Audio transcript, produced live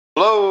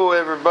Hello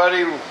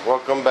everybody,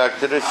 welcome back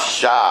to the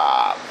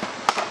shop.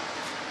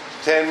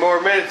 10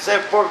 more minutes,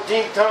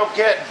 F-14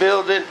 Tomcat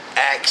building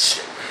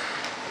action.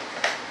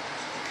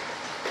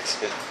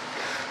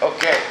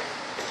 Okay,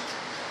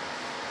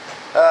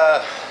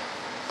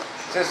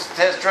 since the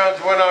test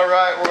runs went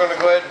alright, we're going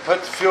to go ahead and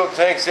put the fuel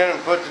tanks in and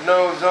put the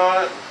nose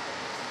on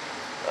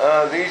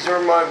it. These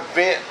are my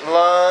vent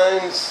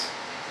lines.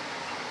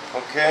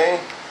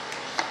 Okay,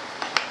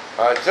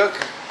 I took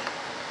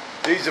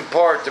these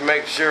apart to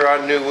make sure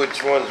I knew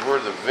which ones were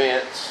the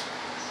vents.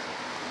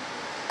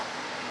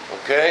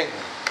 Okay,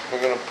 we're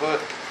going to put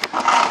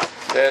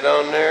that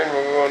on there, and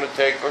we're going to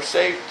take our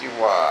safety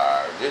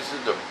wire. This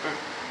is a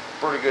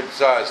pretty good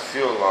sized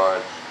fuel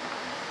line,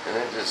 and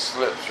it just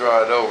slips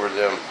right over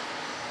them.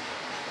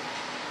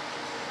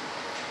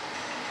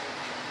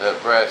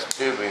 That brass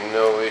tubing,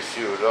 no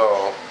issue at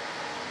all.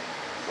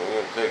 We're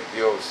going to take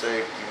the old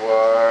safety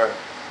wire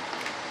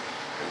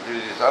and do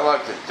this. I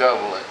like to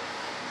double it.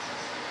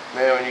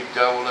 Man, when you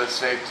double this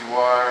safety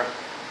wire,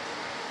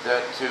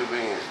 that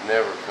tubing is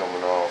never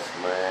coming off,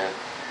 man.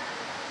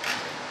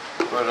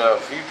 But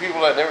for you people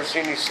that never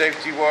seen these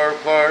safety wire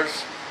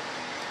pliers,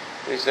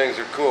 these things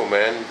are cool,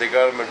 man. They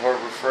got them in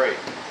Harbor Freight.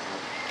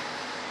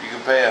 You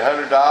can pay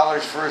 $100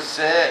 for a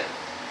set.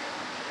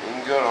 You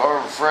can go to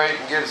Harbor Freight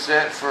and get a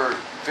set for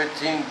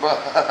 15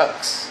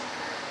 bucks.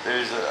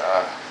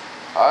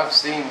 I've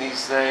seen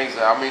these things.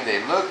 I mean,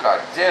 they look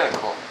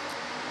identical.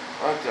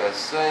 Like the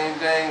same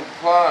dang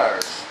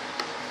pliers.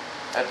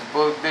 At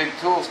the big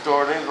tool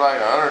store, they're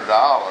like $100.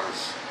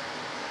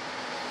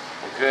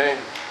 Okay,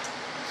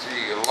 so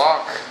you can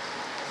lock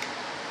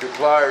your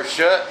pliers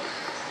shut.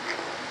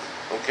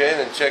 Okay,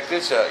 then check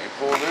this out. You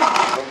pull this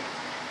one.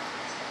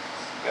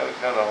 You gotta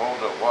kind of hold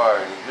that wire,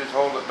 and you just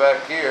hold it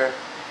back here,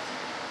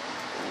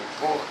 and you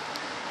pull it,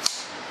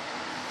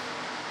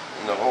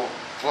 and the whole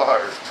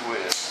pliers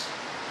twist.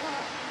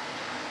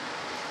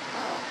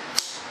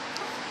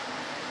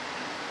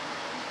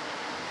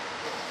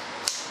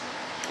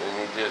 And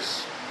you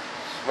just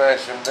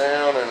smash them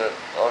down and it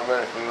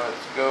automatically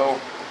lets go.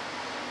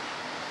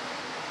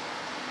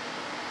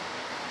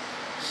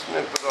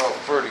 Snip it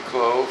off pretty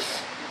close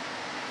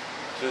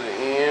to the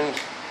end.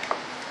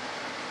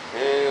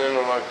 And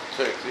then I like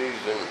to take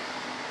these and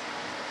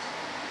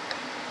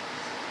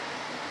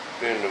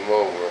bend them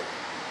over.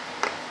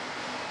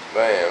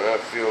 Bam,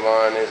 that fuel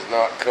line is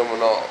not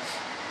coming off.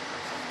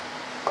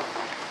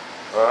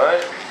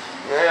 Alright,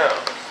 now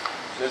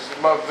this is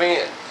my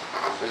vent.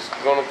 This is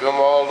going to come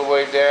all the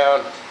way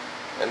down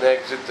and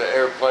exit the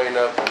airplane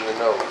up in the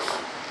nose.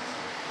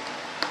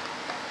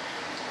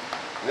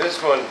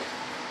 This one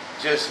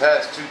just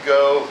has to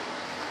go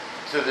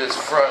to this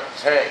front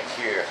tank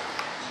here.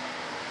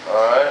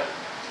 Alright?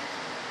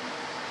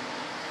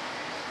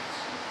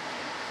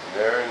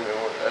 There, and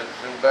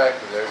that's in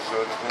back of there,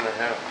 so it's going to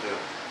have to.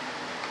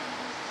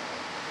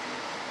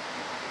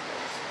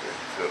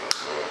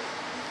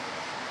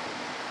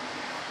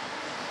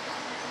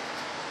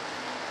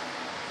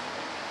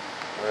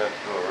 We have to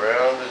go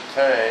around the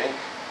tank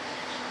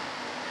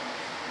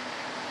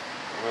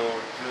and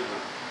over to the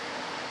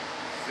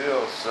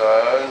fill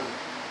side.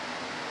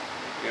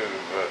 Give it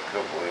about a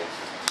couple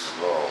inches too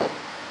long.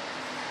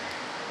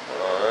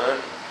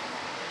 Alright.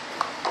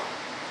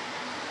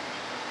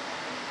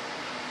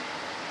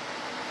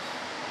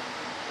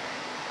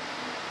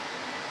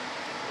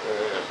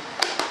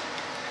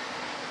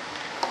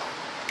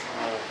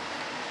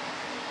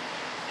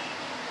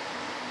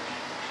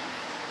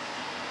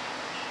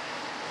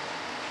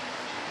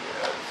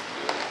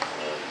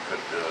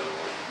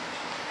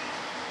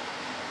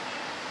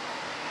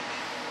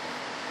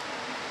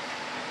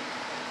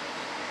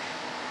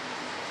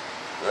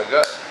 I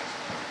got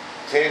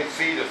 10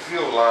 feet of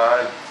fuel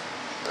line.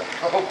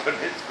 I'm hoping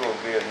it's going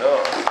to be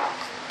enough.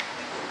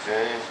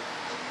 Okay.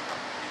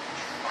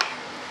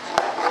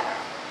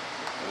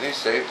 These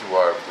safety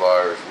wire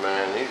pliers,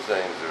 man, these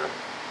things are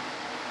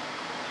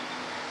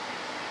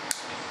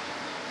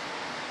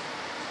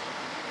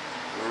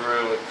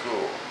really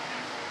cool.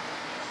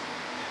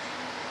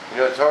 You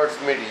know, it's hard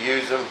for me to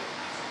use them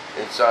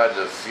inside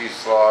the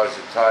fuselage,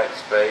 a tight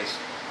space,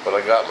 but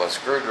I got my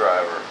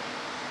screwdriver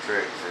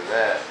trick for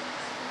that.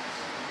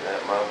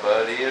 That my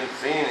buddy in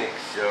Phoenix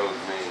showed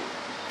me.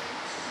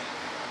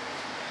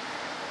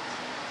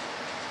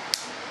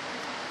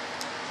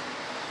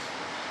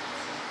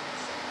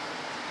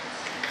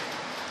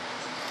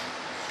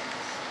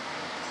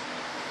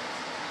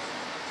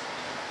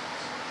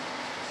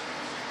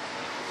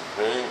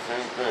 Same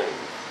thing.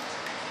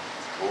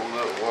 Pull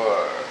that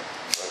wire.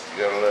 But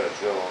you gotta let it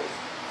go.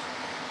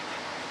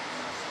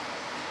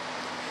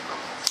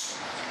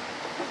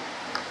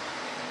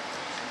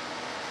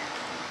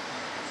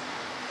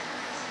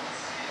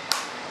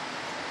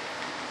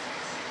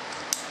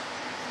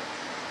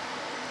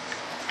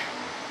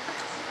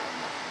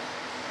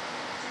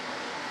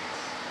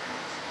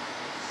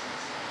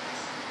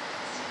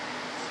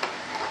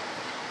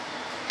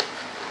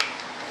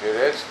 Okay,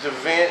 that's the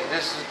vent,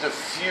 this is the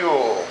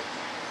fuel.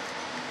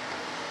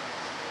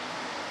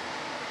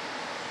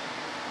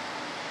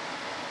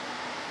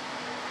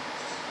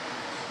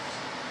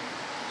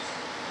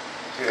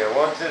 Okay, I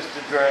want this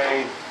to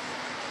drain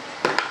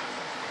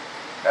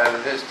out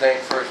of this tank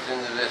first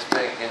into this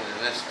tank into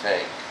this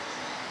tank.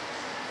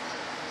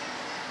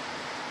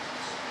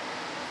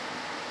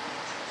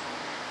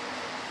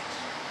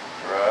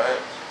 Right?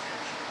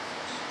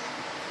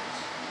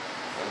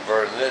 And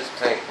burn this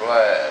tank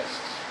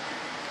last.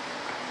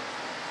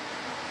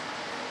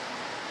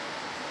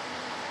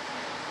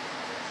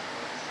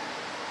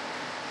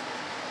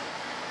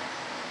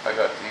 I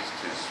got these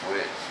two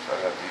switched.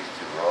 I got these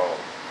two wrong.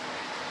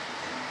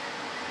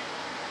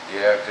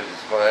 Yeah, because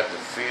it's going to have to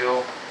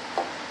feel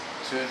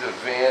to the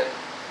vent.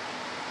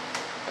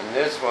 And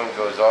this one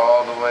goes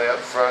all the way up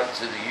front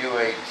to the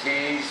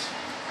UATs.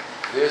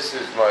 This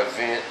is my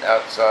vent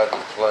outside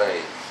the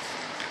plane.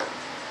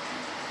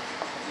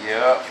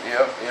 Yep.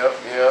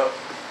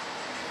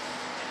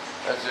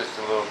 That's just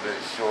a little bit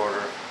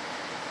shorter.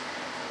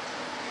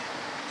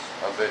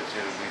 I bet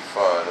you it'll be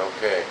fine.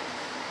 Okay.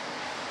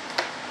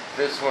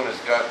 This one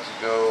has got to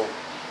go,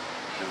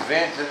 the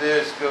vent to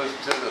this goes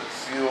to the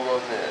fuel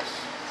on this.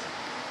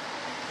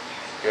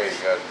 Okay, you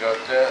guys got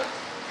that?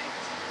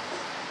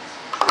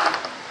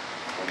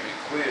 We'll be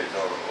quiz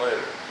on it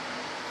later.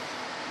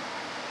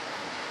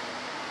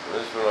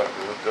 This one I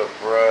can hook up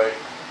right.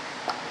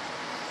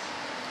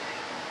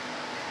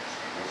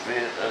 The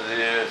vent of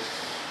this.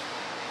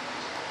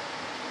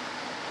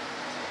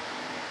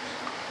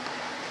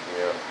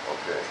 Yeah,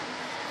 okay.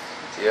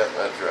 Yep,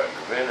 that's right.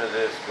 The vent of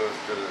this goes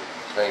to the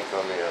tank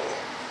on the other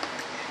one.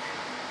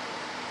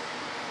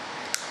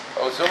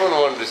 Oh, someone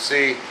wanted to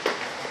see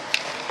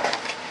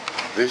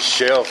this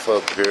shelf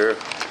up here.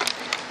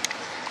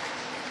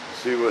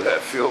 See where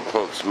that fuel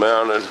pump's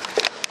mounted.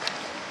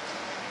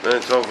 Man,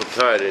 it's awful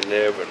tight in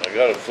there, but I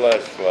got a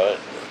flashlight.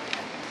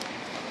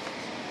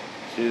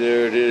 See,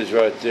 there it is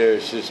right there.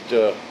 It's just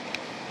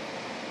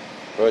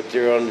right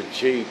there on the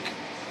cheek.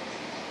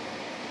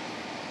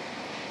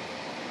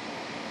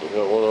 We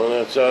got one on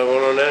that side,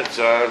 one on that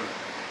side.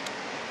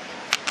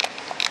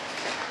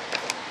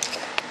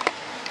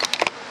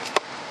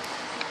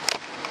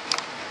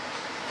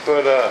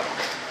 But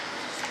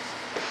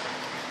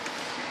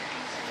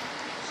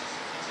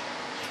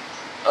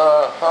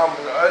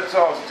it's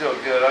all still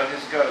good. I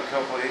just got a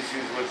couple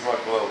issues with my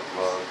glow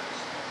plug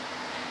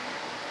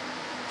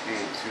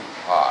being too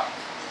hot,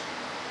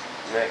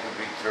 and that can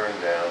be turned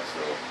down.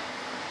 So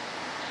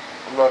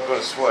I'm not going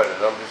to sweat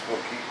it. I'm just going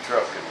to keep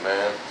trucking,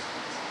 man.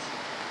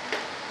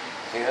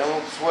 See, I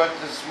don't sweat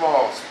the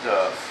small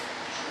stuff,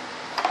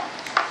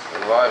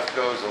 and life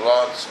goes a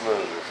lot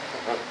smoother.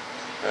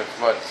 That's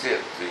my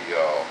tip to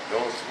y'all.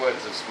 Don't sweat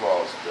the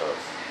small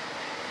stuff.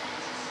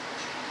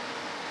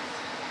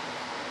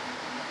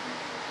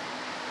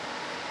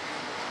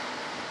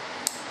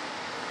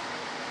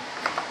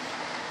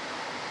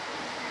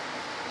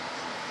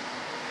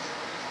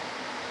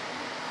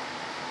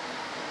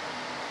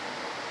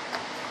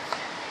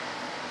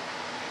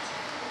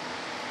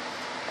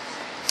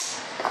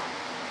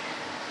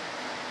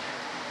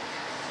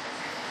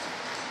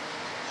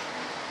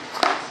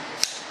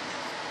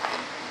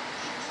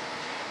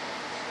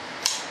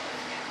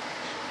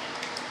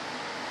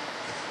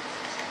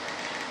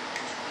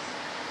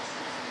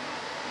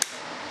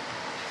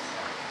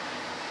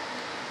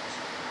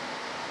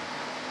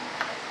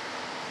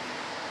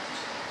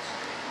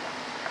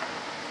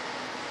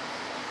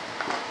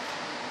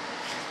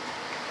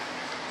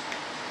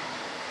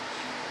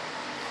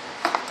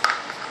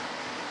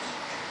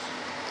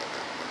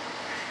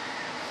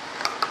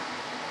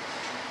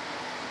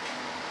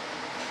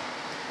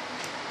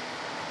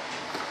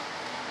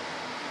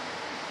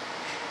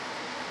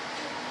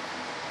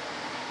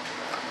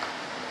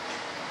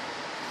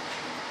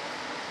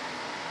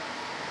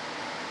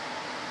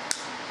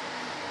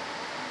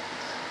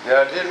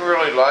 Now, I didn't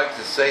really like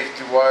the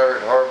safety wire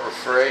at Harbor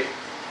Freight.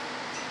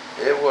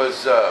 It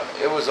was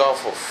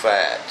awful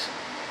fat,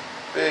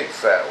 big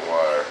fat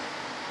wire.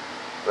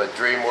 But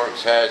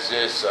DreamWorks has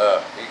this.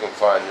 You can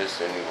find this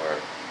anywhere.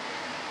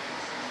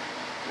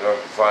 You know,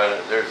 can find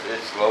it.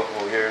 It's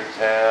local here in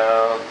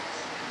town.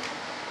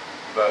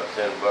 About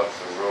 $10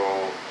 a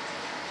roll.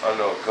 I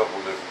know a couple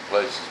different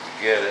places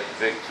to get it.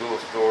 Big tool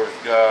stores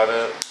got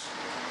it.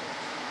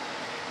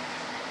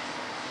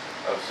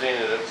 I've seen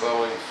it at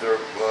Boeing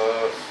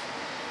Surplus.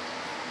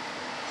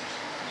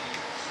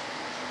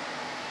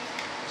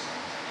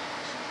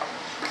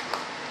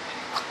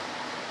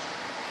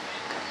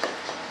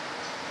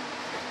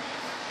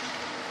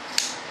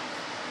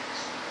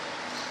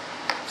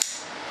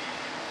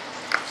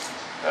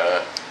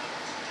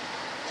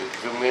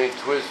 Too many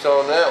twists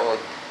on that one.